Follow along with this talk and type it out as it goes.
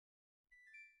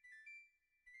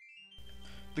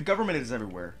The government is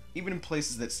everywhere, even in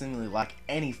places that seemingly lack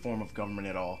any form of government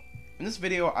at all. In this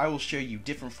video, I will show you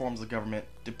different forms of government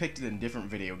depicted in different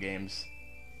video games.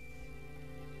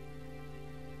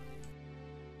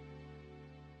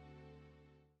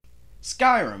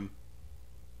 Skyrim.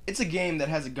 It's a game that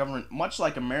has a government much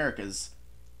like America's.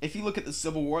 If you look at the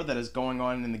civil war that is going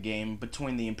on in the game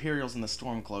between the Imperials and the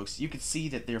Stormcloaks, you can see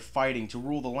that they're fighting to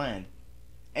rule the land.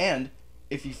 And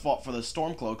if you fought for the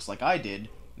Stormcloaks like I did,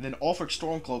 then Ulfric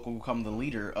Stormcloak will become the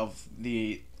leader of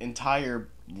the entire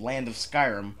land of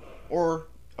Skyrim, or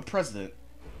a president.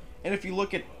 And if you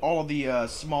look at all of the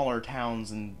smaller towns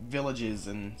and villages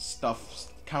and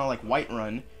stuff, kind of like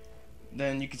Whiterun,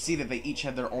 then you can see that they each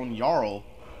have their own Jarl,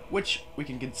 which we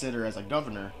can consider as a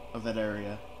governor of that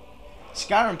area.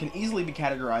 Skyrim can easily be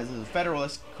categorized as a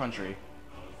federalist country.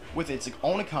 With its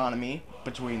own economy,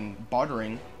 between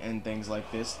bartering and things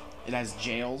like this, it has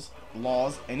jails,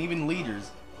 laws, and even leaders.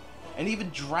 And even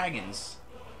dragons.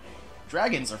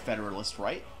 Dragons are federalist,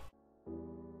 right?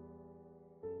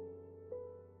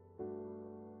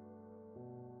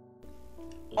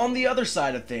 On the other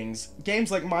side of things, games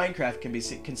like Minecraft can be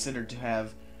considered to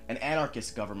have an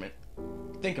anarchist government.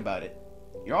 Think about it.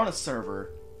 You're on a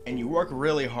server, and you work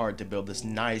really hard to build this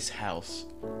nice house.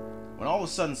 When all of a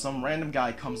sudden some random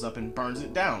guy comes up and burns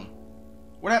it down.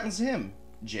 What happens to him?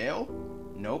 Jail?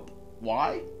 Nope.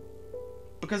 Why?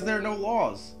 Because there are no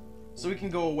laws, so he can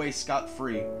go away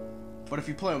scot-free. But if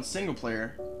you play on single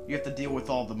player, you have to deal with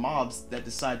all the mobs that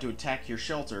decide to attack your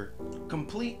shelter.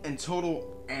 Complete and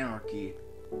total anarchy.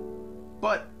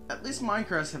 But at least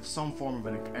Minecraft have some form of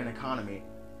an economy.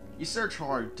 You search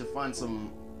hard to find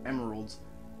some emeralds,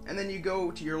 and then you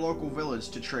go to your local village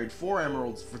to trade 4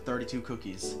 emeralds for 32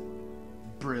 cookies.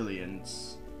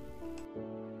 Brilliance.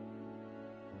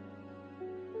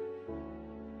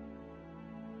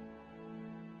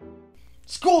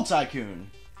 School Tycoon!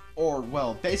 Or,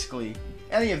 well, basically,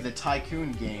 any of the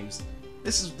Tycoon games.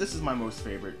 This is my most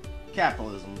favorite.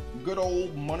 Capitalism. Good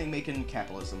old money-making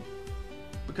capitalism.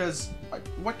 Because,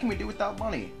 what can we do without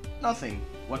money? Nothing.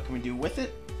 What can we do with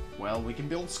it? Well, we can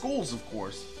build schools, of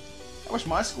course. I wish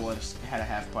my school had a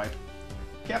half-pipe.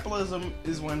 Capitalism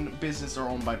is when businesses are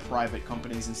owned by private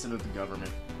companies instead of the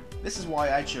government. This is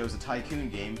why I chose a Tycoon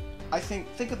game. I think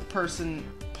of the person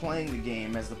playing the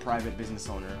game as the private business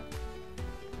owner.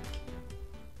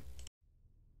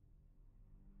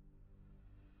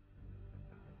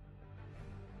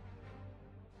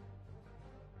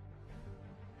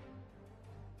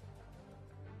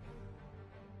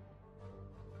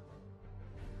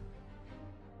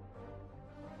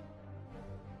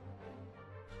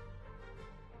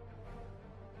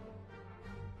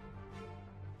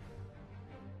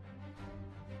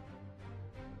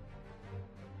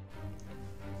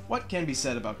 What can be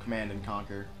said about Command and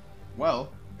Conquer?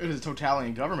 Well, it is a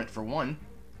totalitarian government for one.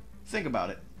 Think about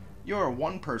it. You are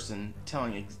one person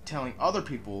telling other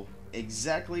people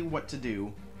exactly what to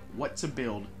do, what to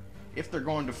build, if they're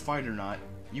going to fight or not.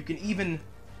 You can even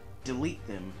delete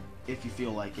them if you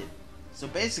feel like it. So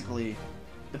basically,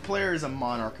 the player is a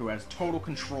monarch who has total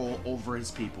control over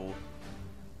his people.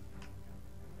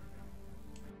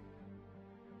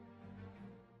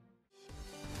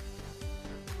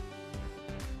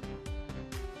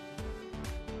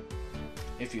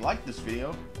 If you liked this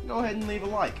video, go ahead and leave a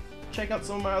like. Check out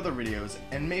some of my other videos,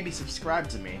 and maybe subscribe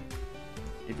to me.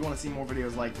 If you want to see more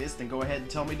videos like this, then go ahead and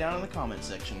tell me down in the comment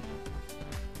section.